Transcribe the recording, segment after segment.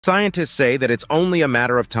Scientists say that it's only a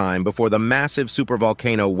matter of time before the massive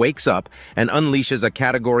supervolcano wakes up and unleashes a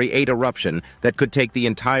Category 8 eruption that could take the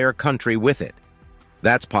entire country with it.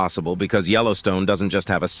 That's possible because Yellowstone doesn't just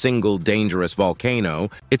have a single dangerous volcano,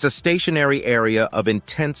 it's a stationary area of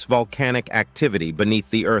intense volcanic activity beneath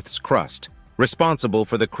the Earth's crust, responsible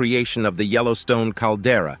for the creation of the Yellowstone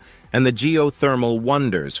caldera and the geothermal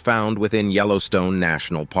wonders found within Yellowstone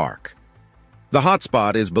National Park. The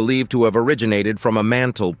hotspot is believed to have originated from a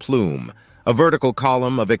mantle plume, a vertical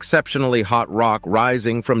column of exceptionally hot rock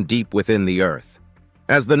rising from deep within the Earth.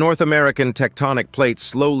 As the North American tectonic plate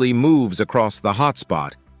slowly moves across the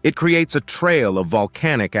hotspot, it creates a trail of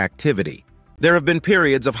volcanic activity. There have been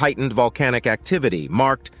periods of heightened volcanic activity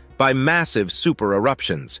marked by massive super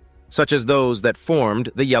eruptions, such as those that formed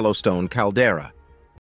the Yellowstone caldera.